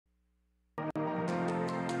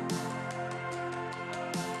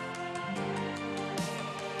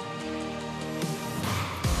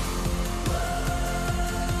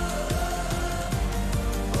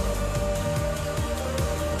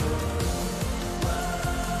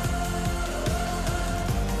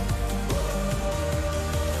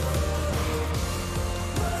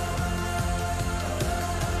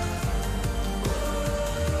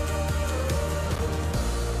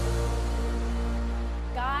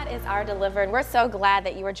is our deliverer, and we're so glad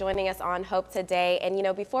that you are joining us on Hope today. And you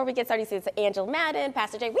know, before we get started, you see it's Angela Madden,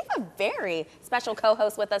 Pastor Jay. We have a very special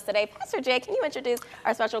co-host with us today. Pastor Jay, can you introduce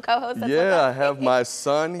our special co-host? Yeah, I have my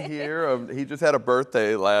son here. He just had a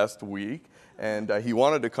birthday last week, and he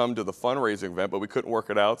wanted to come to the fundraising event, but we couldn't work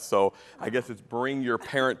it out. So I guess it's Bring Your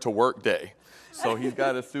Parent to Work Day. So he's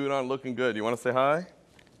got his suit on, looking good. You want to say hi?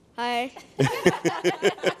 Hi.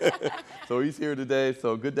 So he's here today,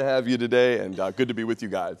 so good to have you today, and good to be with you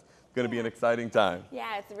guys. It's going to be an exciting time.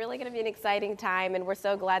 Yeah, it's really going to be an exciting time, and we're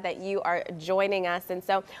so glad that you are joining us. And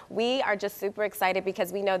so we are just super excited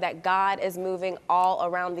because we know that God is moving all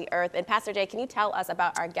around the earth. And Pastor Jay, can you tell us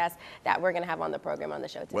about our guest that we're going to have on the program, on the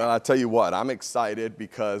show today? Well, I tell you what, I'm excited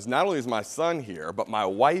because not only is my son here, but my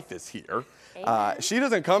wife is here. She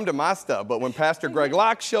doesn't come to my stuff, but when Pastor Greg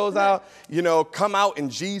Locke shows out, you know, come out in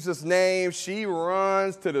Jesus' name, she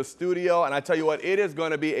runs to the studio. And I tell you what, it is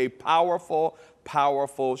going to be a powerful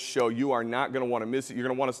show. You are not going to want to miss it. You're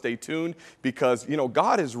going to want to stay tuned because, you know,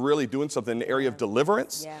 God is really doing something in the area of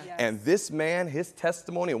deliverance. Yeah. Yes. And this man, his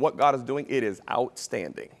testimony and what God is doing, it is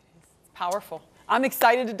outstanding. It's powerful. I'm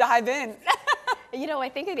excited to dive in. You know, I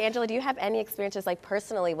think, Angela, do you have any experiences like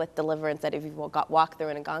personally with deliverance that you've walked through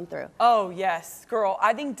and gone through? Oh, yes, girl.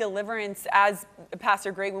 I think deliverance, as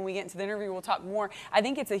Pastor Greg, when we get into the interview, we'll talk more. I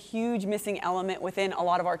think it's a huge missing element within a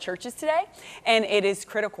lot of our churches today, and it is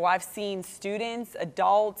critical. I've seen students,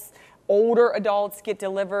 adults, older adults get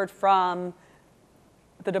delivered from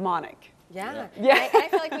the demonic. Yeah. Yeah. I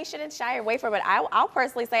feel like we shouldn't shy away from it. I'll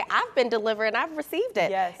personally say I've been delivered and I've received it.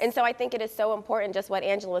 Yes. And so I think it is so important, just what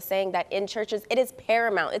Angela was saying, that in churches, it is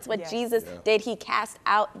paramount. It's what Jesus did. He cast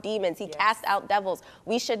out demons. He cast out devils.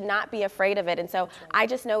 We should not be afraid of it. And so I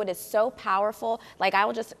just know it is so powerful. Like, I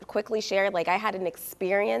will just quickly share, like, I had an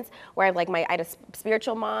experience where, like, I had a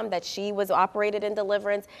spiritual mom that she was operated in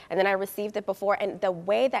deliverance, and then I received it before. And the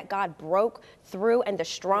way that God broke through and the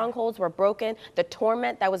strongholds were broken, the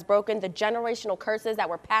torment that was broken, the generational curses that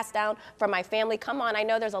were passed down from my family. Come on, I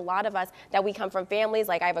know there's a lot of us that we come from families,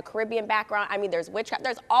 like I have a Caribbean background. I mean, there's witchcraft,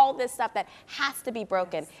 there's all this stuff that has to be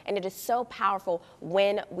broken. And it is so powerful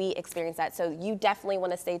when we experience that. So you definitely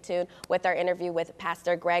want to stay tuned with our interview with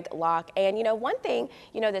Pastor Greg Locke. And you know, one thing,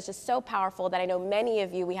 you know, that's just so powerful that I know many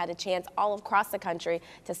of you, we had a chance all across the country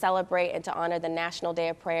to celebrate and to honor the National Day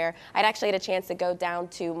of Prayer. I'd actually had a chance to go down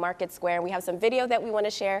to Market Square. We have some video that we want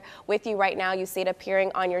to share with you right now. You see it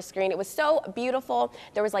appearing on your screen. It was so beautiful.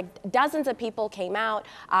 There was like dozens of people came out,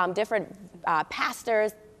 different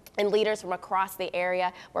pastors and leaders from across the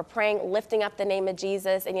area were praying, lifting up the name of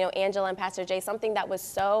Jesus. And, you know, Angela and Pastor Jay, something that was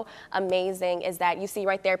so amazing is that you see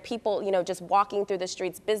right there, people, you know, just walking through the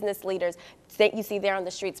streets, business leaders that you see there on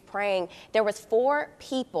the streets praying. There was 4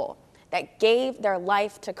 people that gave their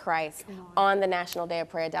life to Christ on the National Day of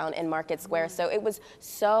Prayer down in Market Square. So it was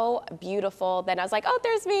so beautiful. Then I was like, oh,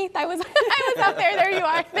 there's me. I was out there. There you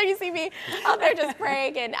are. There you see me out there just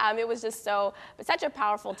praying. And it was just such a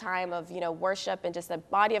powerful time of, you know, worship and just the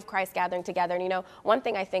body of Christ gathering together. And, you know, one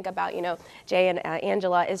thing I think about, you know, Jay and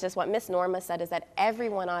Angela, is just what Miss Norma said, is that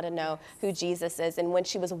everyone ought to know who Jesus is. And when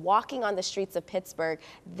she was walking on the streets of Pittsburgh,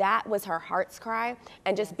 that was her heart's cry.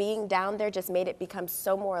 And just being down there just made it become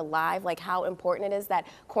so more alive. Like how important it is that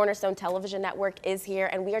Cornerstone Television Network is here.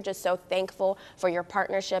 And we are just so thankful for your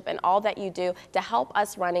partnership and all that you do to help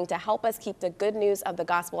us running, to help us keep the good news of the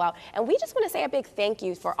gospel out. And we just want to say a big thank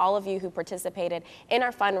you for all of you who participated in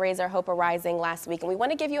our fundraiser, Hope Arising, last week. And we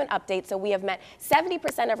want to give you an update. So we have met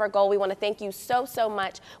 70% of our goal. We want to thank you so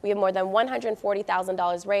much. We have more than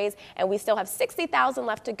 $140,000 raised, and we still have $60,000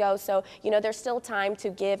 left to go. So, you know, there's still time to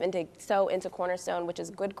give and to sow into Cornerstone, which is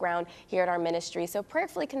good ground here at our ministry. So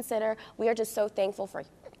prayerfully consider. We are just so thankful for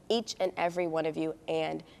each and every one of you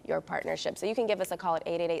and your partnership. So you can give us a call at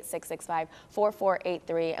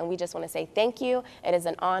 888-665-4483. And we just want to say thank you. It is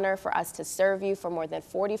an honor for us to serve you for more than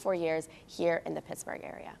 44 years here in the Pittsburgh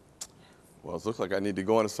area. Well, it looks like I need to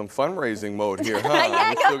go into some fundraising mode here,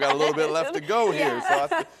 huh? We still got a little bit left to go here, so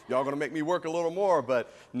y'all gonna make me work a little more.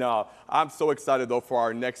 But no, I'm so excited though for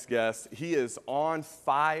our next guest. He is on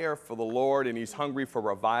fire for the Lord and he's hungry for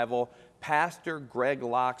revival. Pastor Greg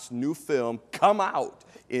Locke's new film, Come Out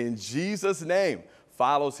in Jesus' Name,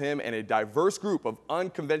 follows him and a diverse group of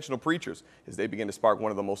unconventional preachers as they begin to spark one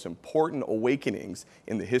of the most important awakenings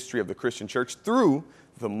in the history of the Christian church through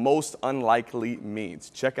the most unlikely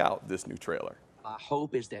means. Check out this new trailer. My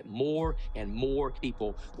hope is that more and more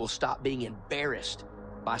people will stop being embarrassed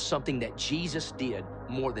by something that Jesus did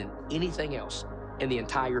more than anything else in the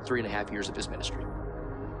entire 3.5 years of his ministry.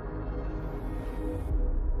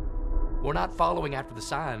 We're not following after the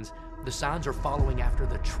signs are following after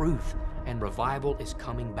the truth, and revival is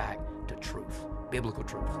coming back to truth. biblical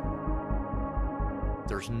truth.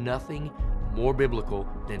 There's nothing more biblical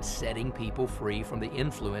than setting people free from the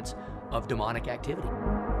influence of demonic activity.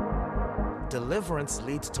 Deliverance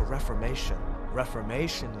leads to reformation.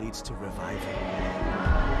 Reformation leads to revival.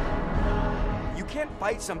 You can't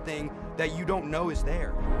fight something that you don't know is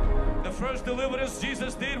there. The first deliverance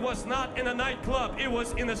Jesus did was not in a nightclub, it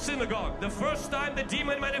was in a synagogue. The first time the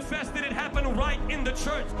demon manifested, it happened right in the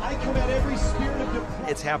church. I command every spirit of depression.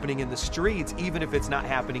 It's happening in the streets, even if it's not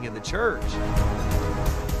happening in the church.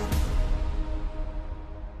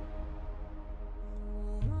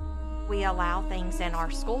 We allow things in our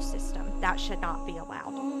school system that should not be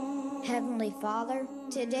allowed. Heavenly Father,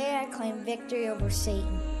 today I claim victory over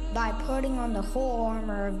Satan by putting on the whole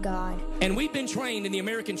armor of God. And we've been trained in the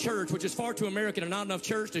American church, which is far too American and not enough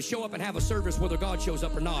church to show up and have a service whether God shows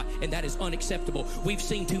up or not, and that is unacceptable. We've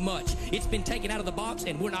seen too much. It's been taken out of the box,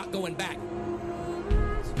 and we're not going back.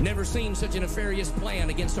 Never seen such a nefarious plan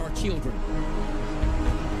against our children.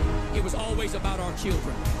 It was always about our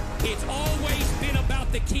children. It's always been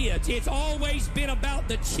about the kids. It's always been about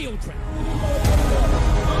the children.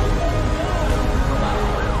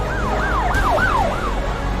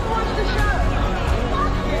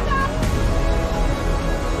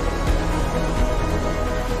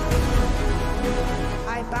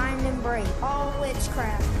 I bind and break all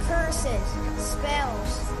witchcraft, curses,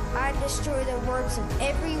 spells. I destroy the works of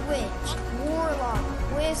every witch, warlock,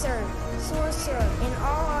 wizard, sorcerer, and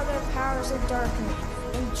all other powers of darkness.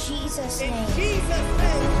 In Jesus' name. In Jesus'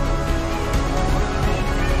 name.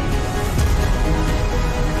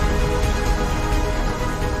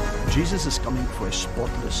 Jesus is coming for a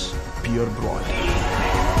spotless, pure bride.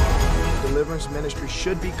 Deliverance ministry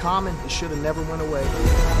should be common. It should have never went away.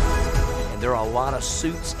 And there are a lot of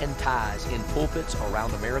suits and ties in pulpits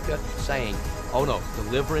around America saying, oh no,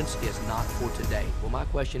 deliverance is not for today. Well, my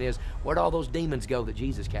question is, where'd all those demons go that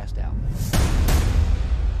Jesus cast out?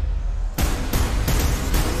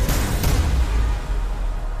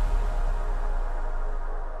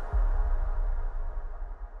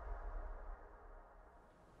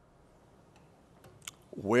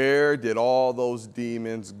 Where did all those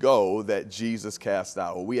demons go that Jesus cast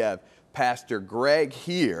out? Well, we have Pastor Greg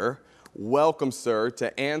here. Welcome, sir,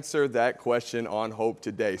 to answer that question on Hope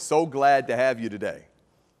Today. So glad to have you today.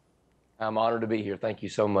 I'm honored to be here. Thank you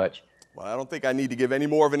so much. Well, I don't think I need to give any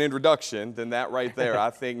more of an introduction than that right there.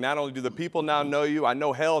 I think not only do the people now know you, I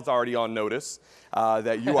know hell's already on notice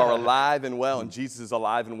that you are alive and well, and Jesus is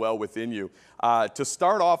alive and well within you. To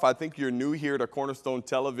start off, I think you're new here to Cornerstone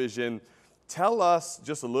Television. Tell us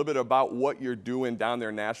just a little bit about what you're doing down there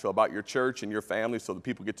in Nashville, about your church and your family, so that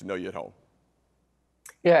people get to know you at home.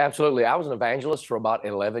 Yeah, absolutely. I was an evangelist for about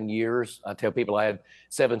 11 years. I tell people I had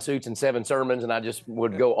 7 suits and 7 sermons, and I just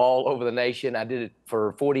would go all over the nation. I did it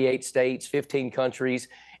for 48 states, 15 countries.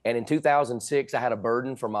 And in 2006, I had a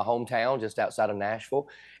burden for my hometown just outside of Nashville.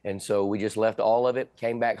 And so we just left all of it,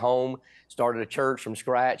 came back home, started a church from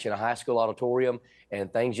scratch in a high school auditorium,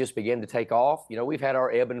 and things just began to take off. You know, we've had our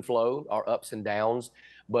ebb and flow, our ups and downs,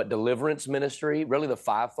 but deliverance ministry, really the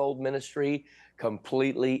fivefold ministry,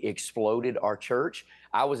 completely exploded our church.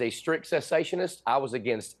 I was a strict cessationist. I was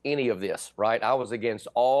against any of this, right? I was against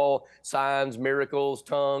all signs, miracles,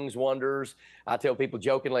 tongues, wonders. I tell people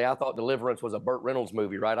jokingly, I thought deliverance was a Burt Reynolds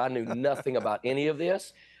movie, right? I knew nothing about any of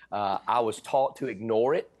this. I was taught to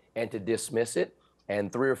ignore it and to dismiss it.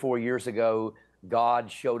 And 3 or 4 years ago, God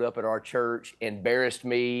showed up at our church, embarrassed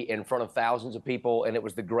me in front of thousands of people, and it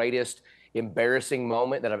was the greatest embarrassing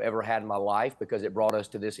moment that I've ever had in my life, because it brought us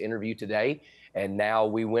to this interview today. And now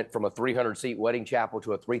we went from a 300-seat wedding chapel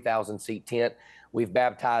to a 3,000-seat tent. We've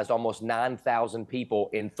baptized almost 9,000 people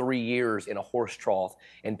in 3 years in a horse trough,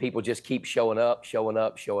 and people just keep showing up, showing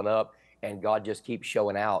up, showing up, and God just keeps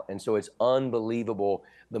showing out. And so it's unbelievable,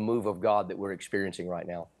 the move of God that we're experiencing right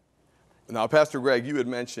now. Now, Pastor Greg, you had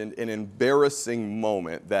mentioned an embarrassing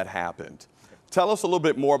moment that happened. Tell us a little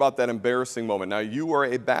bit more about that embarrassing moment. Now, you were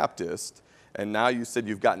a Baptist, and now you said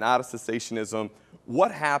you've gotten out of cessationism.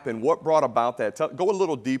 What happened? What brought about that? Go a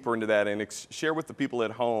little deeper into that and share with the people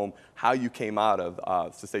at home how you came out of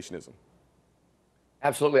cessationism.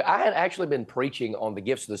 Absolutely. I had actually been preaching on the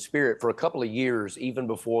gifts of the Spirit for a couple of years, even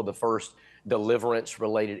before the first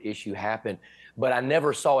deliverance-related issue happened. But I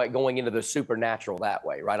never saw it going into the supernatural that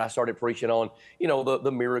way, right? I started preaching on, you know,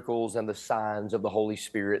 the miracles and the signs of the Holy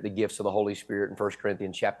Spirit, the gifts of the Holy Spirit in 1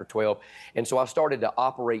 Corinthians chapter 12. And so I started to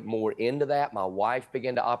operate more into that. My wife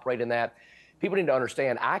began to operate in that. People need to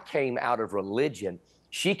understand, I came out of religion.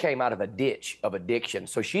 She came out of a ditch of addiction.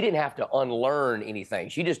 So she didn't have to unlearn anything.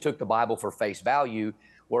 She just took the Bible for face value,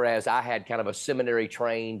 whereas I had kind of a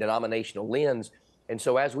seminary-trained denominational lens. And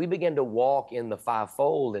so as we began to walk in the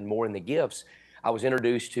fivefold and more in the gifts, I was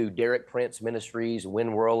introduced to Derek Prince Ministries,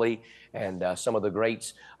 Win Worley, and some of the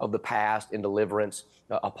greats of the past in deliverance,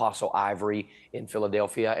 Apostle Ivory in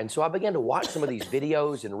Philadelphia. And so I began to watch some of these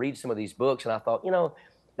videos and read some of these books, and I thought, you know,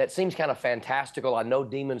 that seems kind of fantastical. I know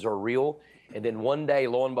demons are real. And then one day,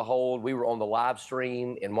 lo and behold, we were on the live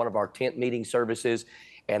stream in one of our tent meeting services,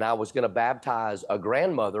 and I was going to baptize a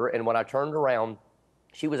grandmother. And when I turned around,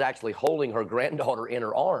 she was actually holding her granddaughter in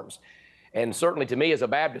her arms. And certainly to me as a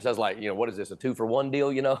Baptist, I was like, you know, what is this, a 2-for-1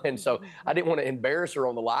 deal, you know? And so I didn't want to embarrass her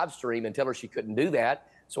on the live stream and tell her she couldn't do that.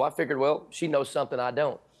 So I figured, well, she knows something I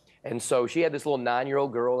don't. And so she had this little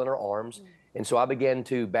 9-year-old girl in her arms. And so I began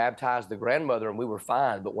to baptize the grandmother, and we were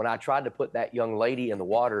fine. But when I tried to put that young lady in the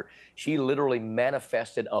water, she literally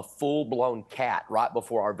manifested a full-blown cat right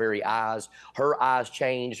before our very eyes. Her eyes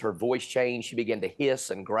changed, her voice changed. She began to hiss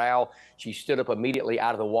and growl. She stood up immediately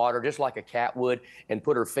out of the water, just like a cat would, and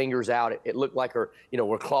put her fingers out. It looked like her, you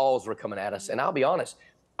know, her claws were coming at us. And I'll be honest,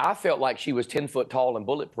 I felt like she was 10 foot tall and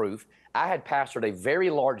bulletproof. I had pastored a very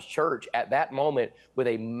large church at that moment with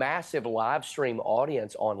a massive live stream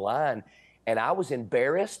audience online. And I was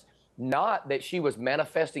embarrassed, not that she was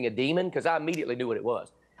manifesting a demon, because I immediately knew what it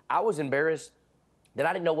was. I was embarrassed that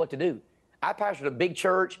I didn't know what to do. I pastored a big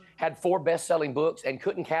church, had 4 best-selling books, and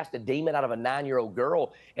couldn't cast a demon out of a 9-year-old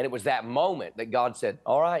girl. And it was that moment that God said,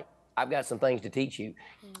 all right, I've got some things to teach you.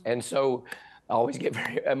 And so I always get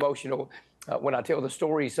very emotional when I tell the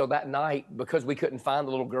story. So that night, because we couldn't find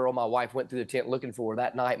the little girl, my wife went through the tent looking for her.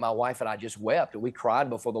 That night, my wife and I just wept, and we cried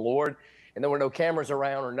before the Lord. And there were no cameras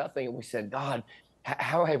around or nothing. And we said, God,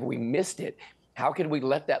 how have we missed it? How could we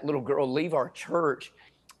let that little girl leave our church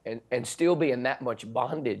and still be in that much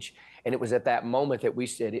bondage? And it was at that moment that we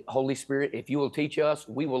said, Holy Spirit, if you will teach us,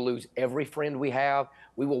 we will lose every friend we have.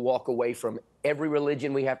 We will walk away from every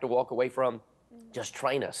religion we have to walk away from. Just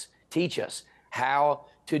train us, teach us how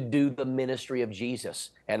to do the ministry of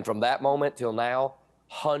Jesus. And from that moment till now,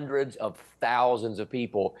 hundreds of thousands of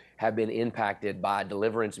people have been impacted by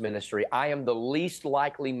deliverance ministry. I am the least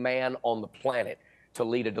likely man on the planet to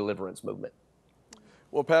lead a deliverance movement.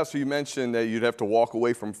 Well, Pastor, you mentioned that you'd have to walk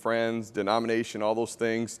away from friends, denomination, all those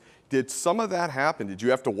things. Did some of that happen? Did you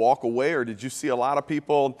have to walk away, or did you see a lot of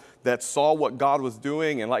people that saw what God was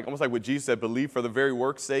doing and, like, almost like what Jesus said, believe for the very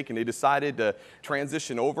work's sake, and they decided to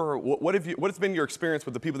transition over? What has been your experience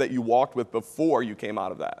with the people that you walked with before you came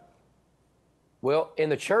out of that? Well, in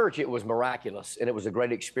the church, it was miraculous, and it was a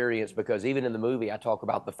great experience, because even in the movie, I talk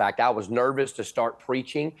about the fact I was nervous to start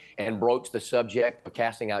preaching and broach the subject of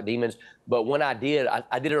casting out demons. But when I did,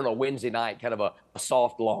 I did it on a Wednesday night, kind of a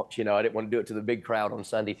soft launch. You know, I didn't want to do it to the big crowd on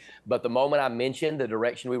Sunday. But the moment I mentioned the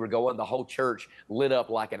direction we were going, the whole church lit up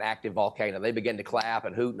like an active volcano. They began to clap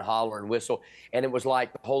and hoot and holler and whistle. And it was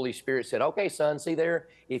like the Holy Spirit said, okay, son, see there,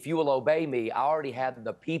 if you will obey me, I already had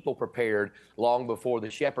the people prepared long before the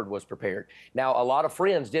shepherd was prepared. Now, a lot of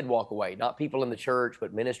friends did walk away, not people in the church,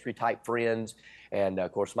 but ministry type friends. And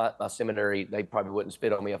of course, my seminary, they probably wouldn't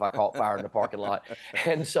spit on me if I caught fire in the parking lot.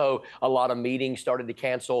 And so a lot of meetings started to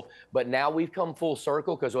cancel. But now we've come full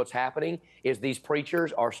circle, because what's happening is these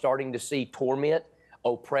preachers are starting to see torment,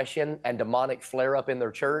 oppression, and demonic flare up in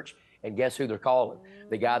their church. And guess who they're calling?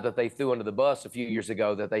 The guy that they threw under the bus a few years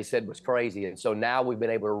ago that they said was crazy. And so now we've been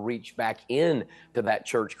able to reach back into that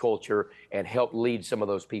church culture and help lead some of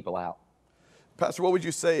those people out. Pastor, what would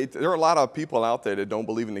you say? There are a lot of people out there that don't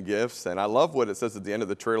believe in the gifts, and I love what it says at the end of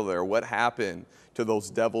the trailer there. What happened to those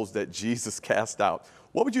devils that Jesus cast out?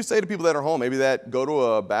 What would you say to people that are home, maybe that go to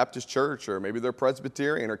a Baptist church, or maybe they're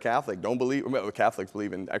Presbyterian or Catholic, don't believe, well, Catholics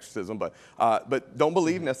believe in exorcism, but don't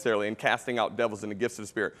believe necessarily in casting out devils and the gifts of the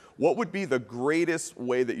Spirit? What would be the greatest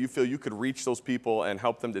way that you feel you could reach those people and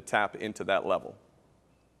help them to tap into that level?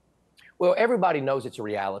 Well, everybody knows it's a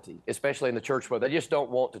reality, especially in the church world. They just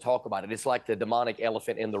don't want to talk about it. It's like the demonic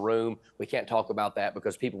elephant in the room. We can't talk about that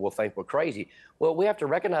because people will think we're crazy. Well, we have to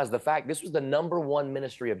recognize the fact this was the #1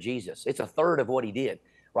 ministry of Jesus. It's a third of what he did,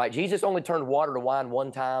 right? Jesus only turned water to wine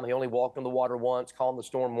one time. He only walked on the water once, calmed the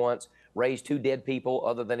storm once, raised 2 dead people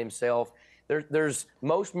other than himself. There's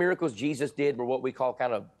most miracles Jesus did were what we call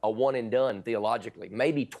kind of a one and done theologically,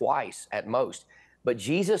 maybe twice at most. But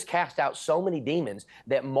Jesus cast out so many demons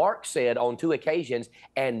that Mark said on 2 occasions,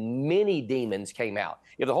 and many demons came out.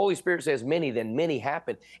 If the Holy Spirit says many, then many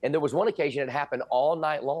happened. And there was one occasion it happened all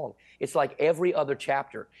night long. It's like every other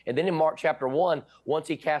chapter. And then in Mark chapter 1, once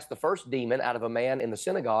he cast the first demon out of a man in the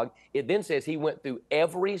synagogue, it then says he went through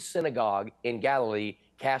every synagogue in Galilee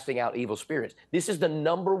casting out evil spirits. This is the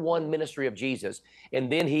 #1 ministry of Jesus.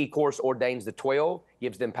 And then he, of course, ordains the 12,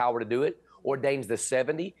 gives them power to do it, ordains the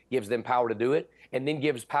 70, gives them power to do it. and then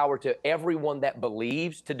gives power to everyone that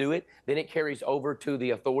believes to do it. Then it carries over to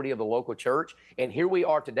the authority of the local church. And here we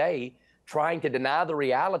are today trying to deny the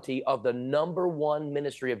reality of the #1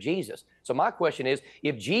 ministry of Jesus. So my question is,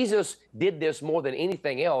 if Jesus did this more than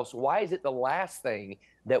anything else, why is it the last thing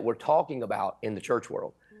that we're talking about in the church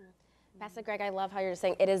world? Pastor Greg, I love how you're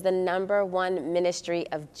saying it is the #1 ministry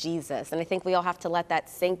of Jesus. And I think we all have to let that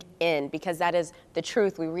sink in, because that is the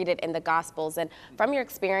truth. We read it in the Gospels. And from your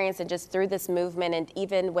experience and just through this movement, and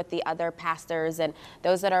even with the other pastors and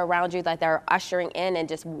those that are around you that are ushering in and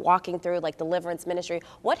just walking through like deliverance ministry,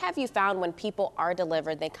 what have you found when people are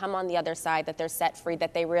delivered, they come on the other side, that they're set free,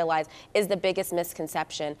 that they realize is the biggest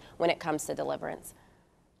misconception when it comes to deliverance?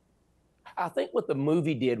 I think what the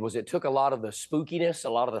movie did was it took a lot of the spookiness, a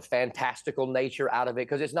lot of the fantastical nature out of it,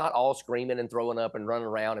 because it's not all screaming and throwing up and running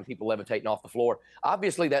around and people levitating off the floor.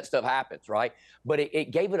 Obviously, that stuff happens, right? But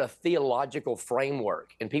it gave it a theological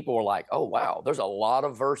framework, and people were like, oh, wow, there's a lot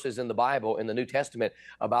of verses in the Bible, in the New Testament,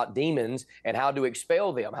 about demons and how to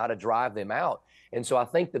expel them, how to drive them out. And so I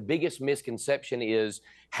think the biggest misconception is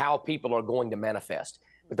how people are going to manifest.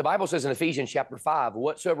 But the Bible says in Ephesians chapter 5,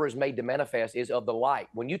 whatsoever is made to manifest is of the light.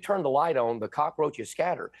 When you turn the light on, the cockroaches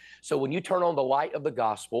scatter. So when you turn on the light of the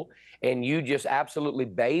gospel and you just absolutely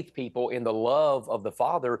bathe people in the love of the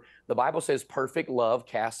Father, the Bible says perfect love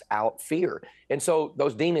casts out fear. And so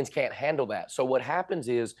those demons can't handle that. So what happens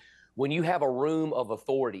is when you have a room of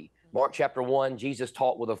authority, Mark chapter 1, Jesus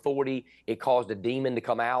taught with authority. It caused a demon to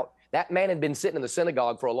come out. That man had been sitting in the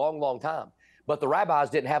synagogue for a long, long time. But the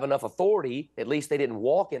rabbis didn't have enough authority, at least they didn't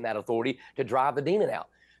walk in that authority, to drive the demon out.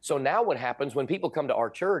 So now what happens when people come to our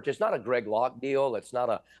church, it's not a Greg Locke deal, it's not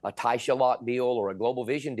a Taisha Locke deal or a Global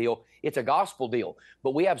Vision deal, it's a gospel deal.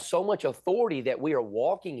 But we have so much authority that we are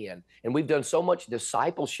walking in, and we've done so much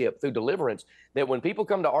discipleship through deliverance, that when people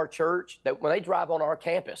come to our church, that when they drive on our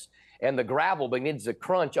campus and the gravel begins to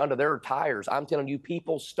crunch under their tires, I'm telling you,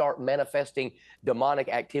 people start manifesting demonic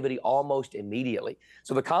activity almost immediately.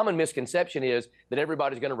 So the common misconception is that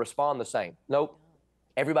everybody's going to respond the same. Nope.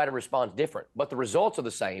 Everybody responds different, but the results are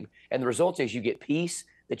the same. And the results is you get peace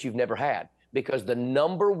that you've never had, because the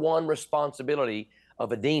 #1 responsibility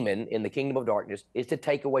of a demon in the kingdom of darkness is to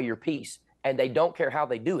take away your peace. And they don't care how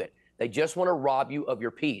they do it. They just want to rob you of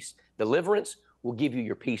your peace. Deliverance will give you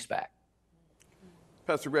your peace back.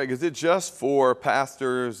 Pastor Greg, is it just for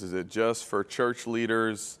pastors? Is it just for church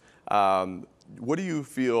leaders? What do you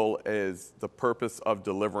feel is the purpose of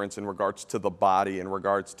deliverance in regards to the body, in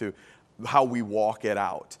regards to how we walk it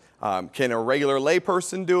out? Can a regular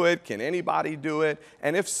layperson do it? Can anybody do it?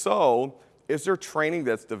 And if so, is there training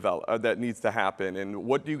that's developed that needs to happen? And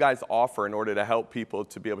what do you guys offer in order to help people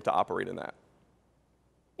to be able to operate in that?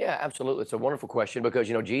 Yeah, absolutely. It's a wonderful question, because,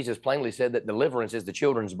 you know, Jesus plainly said that deliverance is the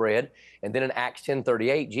children's bread. And then in Acts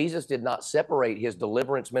 10:38, Jesus did not separate his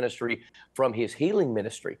deliverance ministry from his healing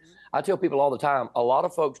ministry. I tell people all the time, a lot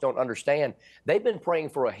of folks don't understand. They've been praying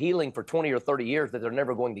for a healing for 20 or 30 years that they're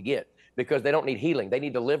never going to get, because they don't need healing. They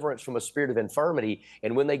need deliverance from a spirit of infirmity.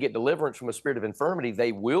 And when they get deliverance from a spirit of infirmity,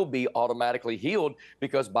 they will be automatically healed,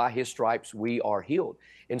 because by his stripes we are healed.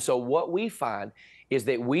 And so what we find is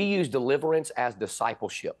that we use deliverance as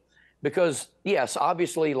discipleship. Because, yes,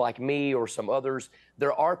 obviously, like me or some others,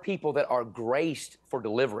 there are people that are graced for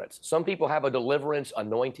deliverance. Some people have a deliverance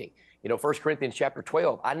anointing. You know, 1 Corinthians chapter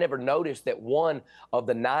 12, I never noticed that one of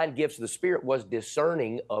the 9 gifts of the Spirit was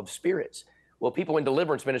discerning of spirits. Well, people in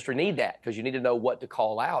deliverance ministry need that, because you need to know what to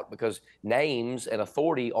call out, because names and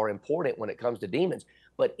authority are important when it comes to demons.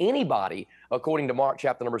 But anybody, according to Mark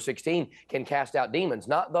chapter number 16, can cast out demons,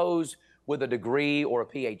 not those with a degree or a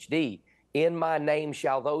PhD. In my name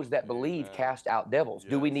shall those that believe cast out devils.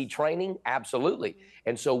 Yes. Do we need training? Absolutely.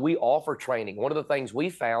 And so we offer training. One of the things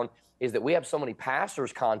we found is that we have so many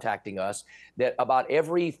pastors contacting us that about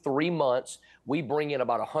every 3 months, we bring in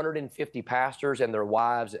about 150 pastors and their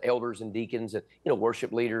wives, elders and deacons, and, you know,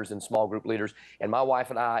 worship leaders and small group leaders. And my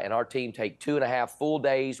wife and I and our team take 2.5 full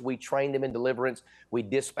days. We train them in deliverance. We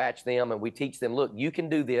dispatch them and we teach them, look, you can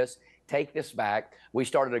do this. Take this back. We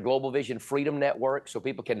started a Global Vision Freedom Network so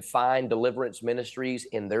people can find deliverance ministries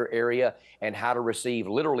in their area and how to receive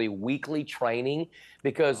literally weekly training.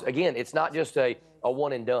 Because again, it's not just a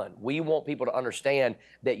one and done. We want people to understand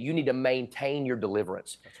that you need to maintain your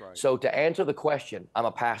deliverance. That's right. So to answer the question, I'm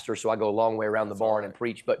a pastor, so I go a long way around the barn and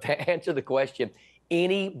preach, but to answer the question,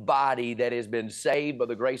 anybody that has been saved by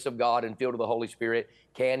the grace of God and filled with the Holy Spirit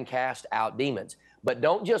can cast out demons. But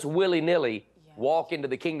don't just willy-nilly walk into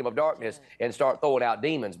the kingdom of darkness and start throwing out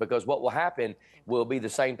demons, because what will happen will be the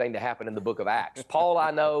same thing that happened in the book of Acts. Paul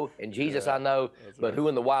I know and Jesus I know, but who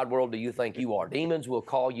in the wide world do you think you are? Demons will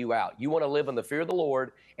call you out. You want to live in the fear of the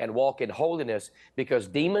Lord and walk in holiness, because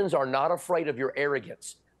demons are not afraid of your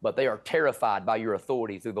arrogance, but they are terrified by your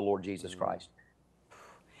authority through the Lord Jesus Christ.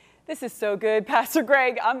 This is so good, Pastor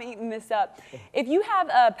Greg. I'm eating this up. If you have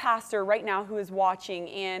a pastor right now who is watching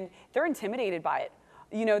and they're intimidated by it,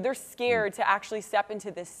 you know, they're scared to actually step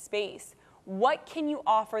into this space, what can you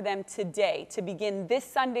offer them today to begin this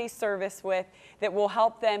Sunday service with that will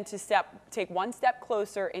help them to take one step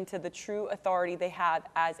closer into the true authority they have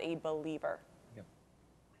as a believer?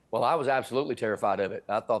 Well, I was absolutely terrified of it.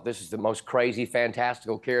 I thought this is the most crazy,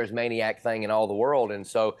 fantastical, charismaniac thing in all the world. And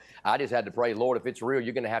so I just had to pray, Lord, if it's real,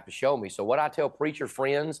 you're going to have to show me. So what I tell preacher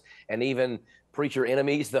friends and even preacher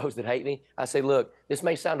enemies, those that hate me, I say, look, this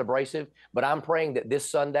may sound abrasive, but I'm praying that this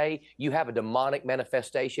Sunday you have a demonic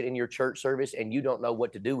manifestation in your church service and you don't know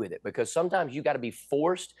what to do with it, because sometimes you got to be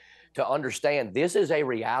forced to understand this is a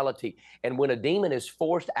reality. And when a demon is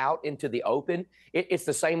forced out into the open, it's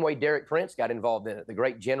the same way Derek Prince got involved in it, the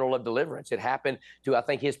great general of deliverance. It happened to, I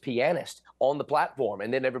think, his pianist on the platform.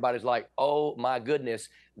 And then everybody's like, oh my goodness,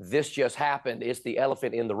 this just happened. It's the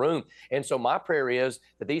elephant in the room. And so my prayer is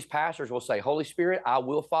that these pastors will say, Holy Spirit, I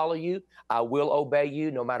will follow you. I will obey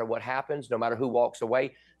you no matter what happens, no matter who walks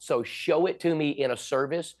away. So show it to me in a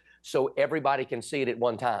service so everybody can see it at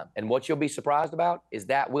one time. And what you'll be surprised about is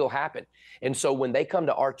that will happen. And so when they come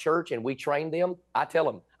to our church and we train them, I tell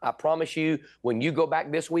them, I promise you, when you go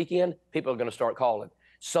back this weekend, people are going to start calling.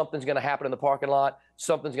 Something's going to happen in the parking lot.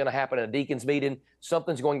 Something's going to happen in a deacon's meeting.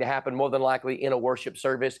 Something's going to happen more than likely in a worship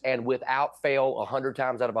service. And without fail, 100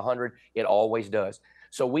 times out of 100, it always does.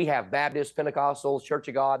 So we have Baptists, Pentecostals, Church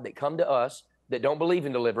of God that come to us that don't believe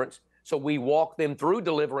in deliverance. So we walk them through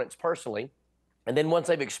deliverance personally. And then once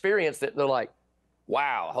they've experienced it, they're like,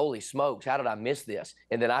 wow, holy smokes, how did I miss this?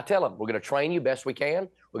 And then I tell them, we're going to train you best we can.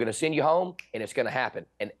 We're going to send you home, and it's going to happen.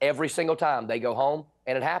 And every single time they go home,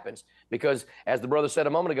 and it happens. Because as the brother said a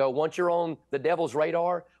moment ago, once you're on the devil's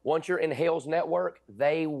radar, once you're in hell's network,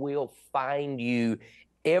 they will find you.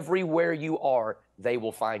 Everywhere you are, they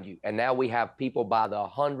will find you. And now we have people by the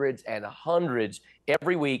hundreds and hundreds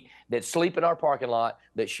every week that sleep in our parking lot,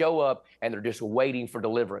 that show up, and they're just waiting for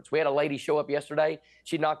deliverance. We had a lady show up yesterday.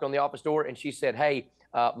 She knocked on the office door and she said, hey,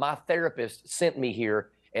 my therapist sent me here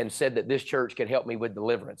and said that this church could help me with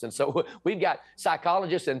deliverance. And so we've got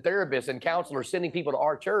psychologists and therapists and counselors sending people to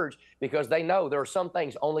our church because they know there are some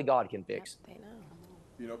things only God can fix. They know.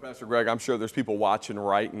 You know, Pastor Greg, I'm sure there's people watching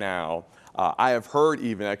right now. I have heard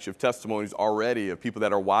even actually of testimonies already of people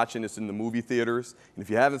that are watching this in the movie theaters. And if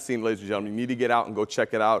you haven't seen it, ladies and gentlemen, you need to get out and go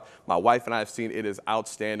check it out. My wife and I have seen it. It is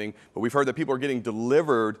outstanding. But we've heard that people are getting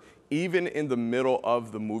delivered even in the middle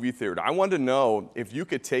of the movie theater. I wanted to know if you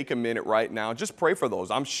could take a minute right now, just pray for those.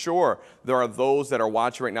 I'm sure there are those that are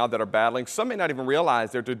watching right now that are battling. Some may not even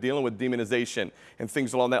realize that they're dealing with demonization and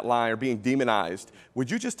things along that line, or being demonized. Would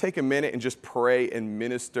you just take a minute and just pray and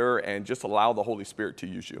minister and just allow the Holy Spirit to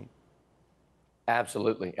use you?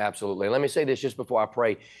 Absolutely, absolutely. Let me say this just before I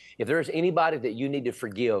pray. If there's anybody that you need to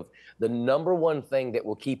forgive, the number one thing that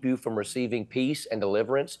will keep you from receiving peace and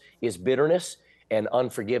deliverance is bitterness and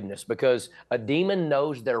unforgiveness, because a demon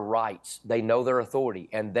knows their rights. They know their authority,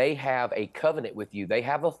 and they have a covenant with you. They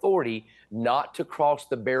have authority not to cross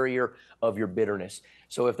the barrier of your bitterness.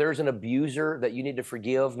 So if there's an abuser that you need to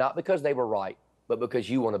forgive, not because they were right, but because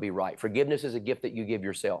you want to be right. Forgiveness is a gift that you give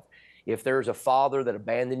yourself. If there's a father that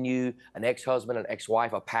abandoned you, an ex-husband, an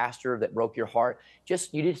ex-wife, a pastor that broke your heart, you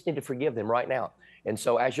just need to forgive them right now. And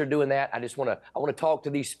so as you're doing that, I want to talk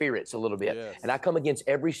to these spirits a little bit. Yes. And I come against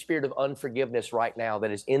every spirit of unforgiveness right now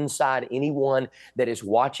that is inside anyone that is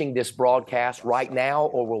watching this broadcast right now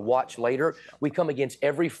or will watch later. We come against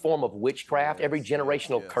every form of witchcraft, every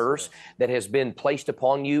generational curse that has been placed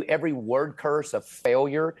upon you, every word curse of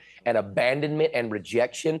failure and abandonment and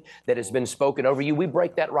rejection that has been spoken over you. We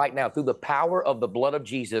break that right now through the power of the blood of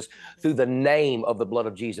Jesus, through the name of the blood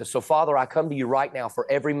of Jesus. So Father, I come to you right now for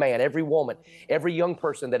every man, every woman, every young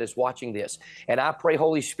person that is watching this. And I pray,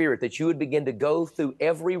 Holy Spirit, that you would begin to go through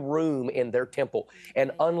every room in their temple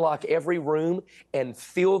and unlock every room and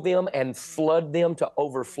fill them and flood them to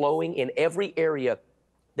overflowing in every area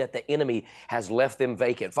that the enemy has left them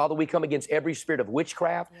vacant. Father, we come against every spirit of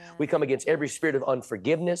witchcraft. We come against every spirit of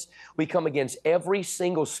unforgiveness. We come against every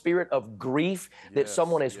single spirit of grief that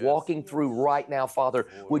someone is walking through right now, Father.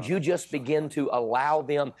 Would you just begin to allow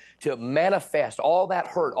them to manifest all that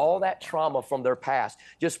hurt, all that trauma from their past,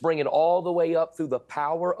 just bring it all the way up through the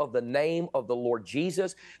power of the name of the Lord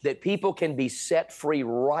Jesus, that people can be set free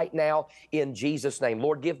right now in Jesus' name.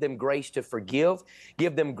 Lord, give them grace to forgive.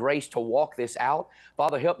 Give them grace to walk this out.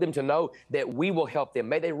 Father, help them to know that we will help them.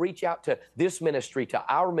 May they reach out to this ministry, to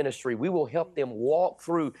our ministry. We will help them walk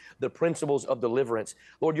through the principles of deliverance.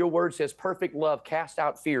 Lord, your word says perfect love casts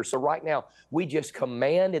out fear. So right now, we just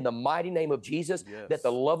command in the mighty name of Jesus that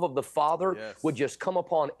the love of the Father would just come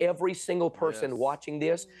upon every single person watching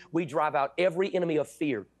this. We drive out every enemy of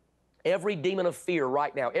fear. Every demon of fear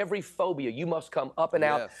right now, every phobia, you must come up and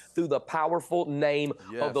out through the powerful name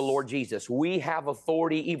of the Lord Jesus. We have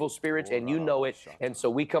authority, evil spirits, and you know it. And so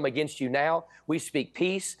we come against you now. We speak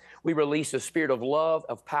peace. We release a spirit of love,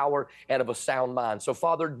 of power, and of a sound mind. So,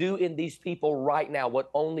 Father, do in these people right now what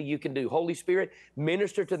only you can do. Holy Spirit,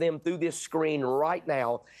 minister to them through this screen right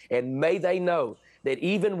now, and may they know that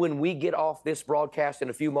even when we get off this broadcast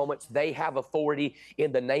in a few moments, they have authority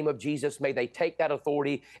in the name of Jesus. May they take that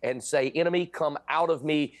authority and say, enemy, come out of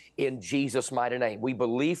me in Jesus' mighty name. We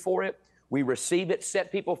believe for it. We receive it.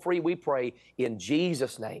 Set people free, we pray, in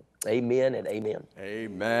Jesus' name. Amen and amen.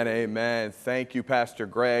 Amen, amen. Thank you, Pastor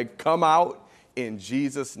Greg. Come out in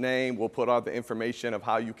Jesus' name. We'll put all the information of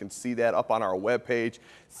how you can see that up on our webpage.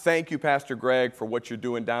 Thank you, Pastor Greg, for what you're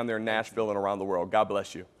doing down there in Nashville and around the world. God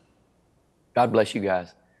bless you. God bless you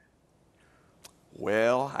guys.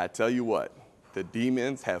 Well, I tell you what, the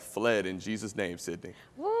demons have fled in Jesus' name, Sydney.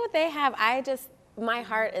 Ooh, they have. My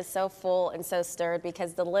heart is so full and so stirred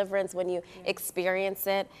because deliverance, when you experience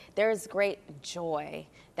it, there's great joy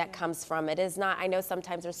that comes from it. Is not, I know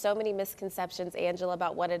sometimes there's so many misconceptions, Angela,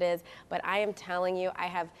 about what it is, but I am telling you, I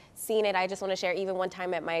have seen it. I just want to share, even one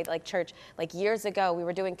time at my church, years ago, we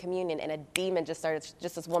were doing communion and a demon this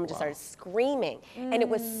woman just started screaming. And it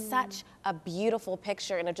was such a beautiful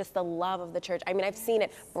picture and just the love of the church. I mean, I've seen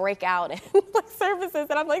it break out in services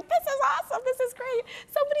and I'm like, this is awesome. This is great.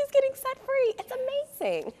 Somebody's getting set free. It's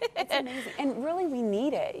amazing. It's amazing. And really, we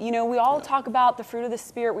need it. You know, we all talk about the fruit of the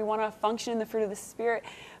Spirit. We want to function in the fruit of the Spirit.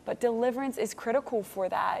 But deliverance is critical for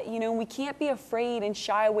that. You know, we can't be afraid and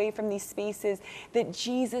shy away from these spaces that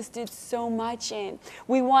Jesus did so much in.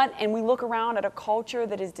 We look around at a culture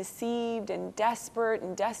that is deceived and desperate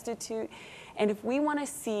and destitute. And if we want to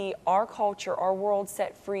see our culture, our world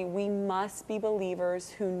set free, we must be believers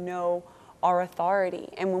who know our authority.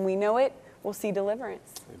 And when we know it, we'll see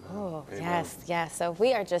deliverance. Oh, yes. So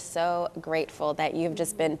we are just so grateful that you've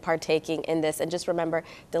just been partaking in this. And just remember,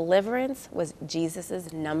 deliverance was Jesus's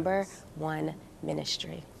 #1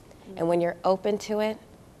 ministry. And when you're open to it,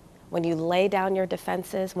 when you lay down your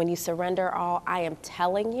defenses, when you surrender all, I am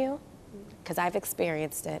telling you, because I've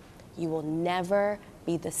experienced it, you will never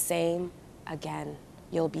be the same again.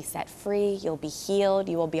 You'll be set free, you'll be healed,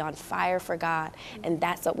 you will be on fire for God. And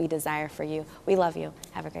that's what we desire for you. We love you.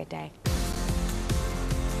 Have a great day.